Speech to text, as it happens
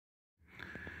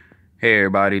Hey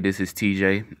everybody, this is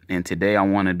TJ, and today I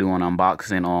want to do an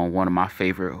unboxing on one of my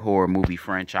favorite horror movie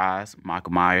franchise,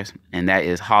 Michael Myers, and that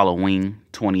is Halloween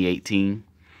 2018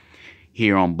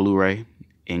 here on Blu-ray.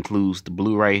 Includes the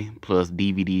Blu-ray plus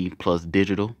DVD plus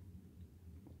digital.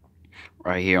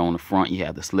 Right here on the front you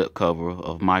have the slipcover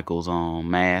of Michael's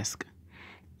mask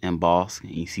embossed, and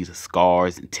you see the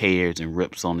scars and tears and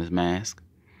rips on his mask.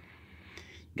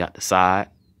 Got the side,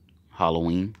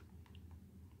 Halloween.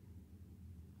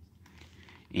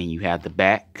 And you have the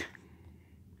back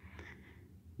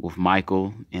with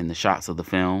Michael and the shots of the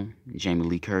film, Jamie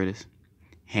Lee Curtis.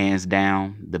 Hands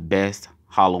down, the best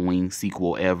Halloween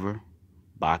sequel ever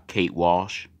by Kate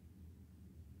Walsh.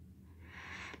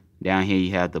 Down here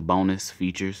you have the bonus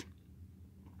features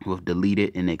with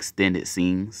deleted and extended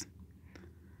scenes.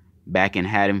 Back in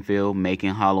Haddonfield,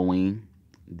 making Halloween,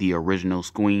 the original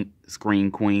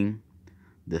Scream Queen,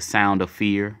 The Sound of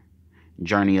Fear,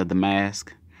 Journey of the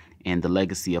Mask, and The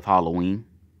Legacy of Halloween.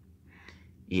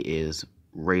 It is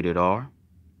rated R.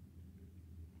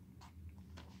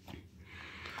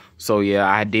 So yeah,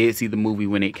 I did see the movie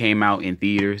when it came out in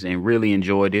theaters and really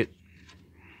enjoyed it.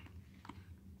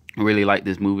 Really like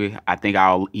this movie. I think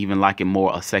I'll even like it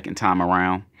more a second time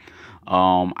around.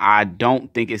 I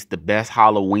don't think it's the best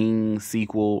Halloween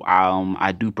sequel.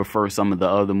 I do prefer some of the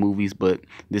other movies, but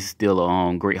this is still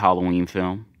a great Halloween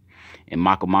film. And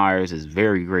Michael Myers is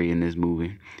very great in this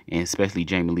movie, and especially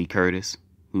Jamie Lee Curtis,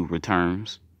 who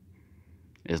returns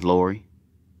as Laurie.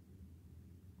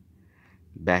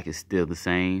 Back is still the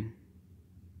same.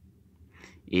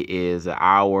 It is an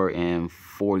hour and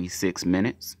 46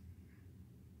 minutes.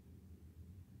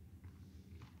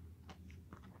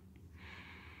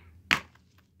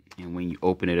 And when you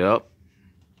open it up,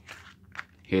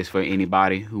 here's for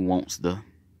anybody who wants the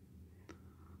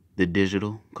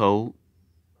digital code.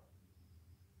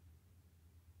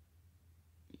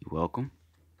 Welcome.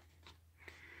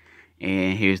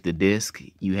 And here's the disc.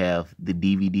 You have the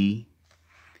DVD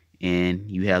and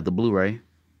you have the Blu-ray,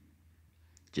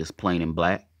 just plain in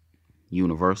black,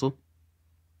 universal.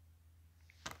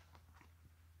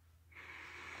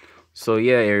 So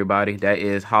yeah, everybody, that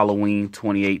is Halloween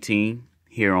 2018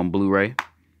 here on Blu-ray.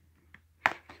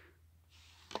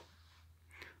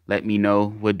 Let me know,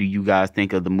 what do you guys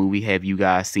think of the movie? Have you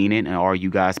guys seen it, and are you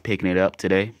guys picking it up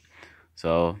today?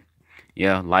 So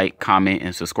yeah, like, comment,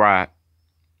 and subscribe.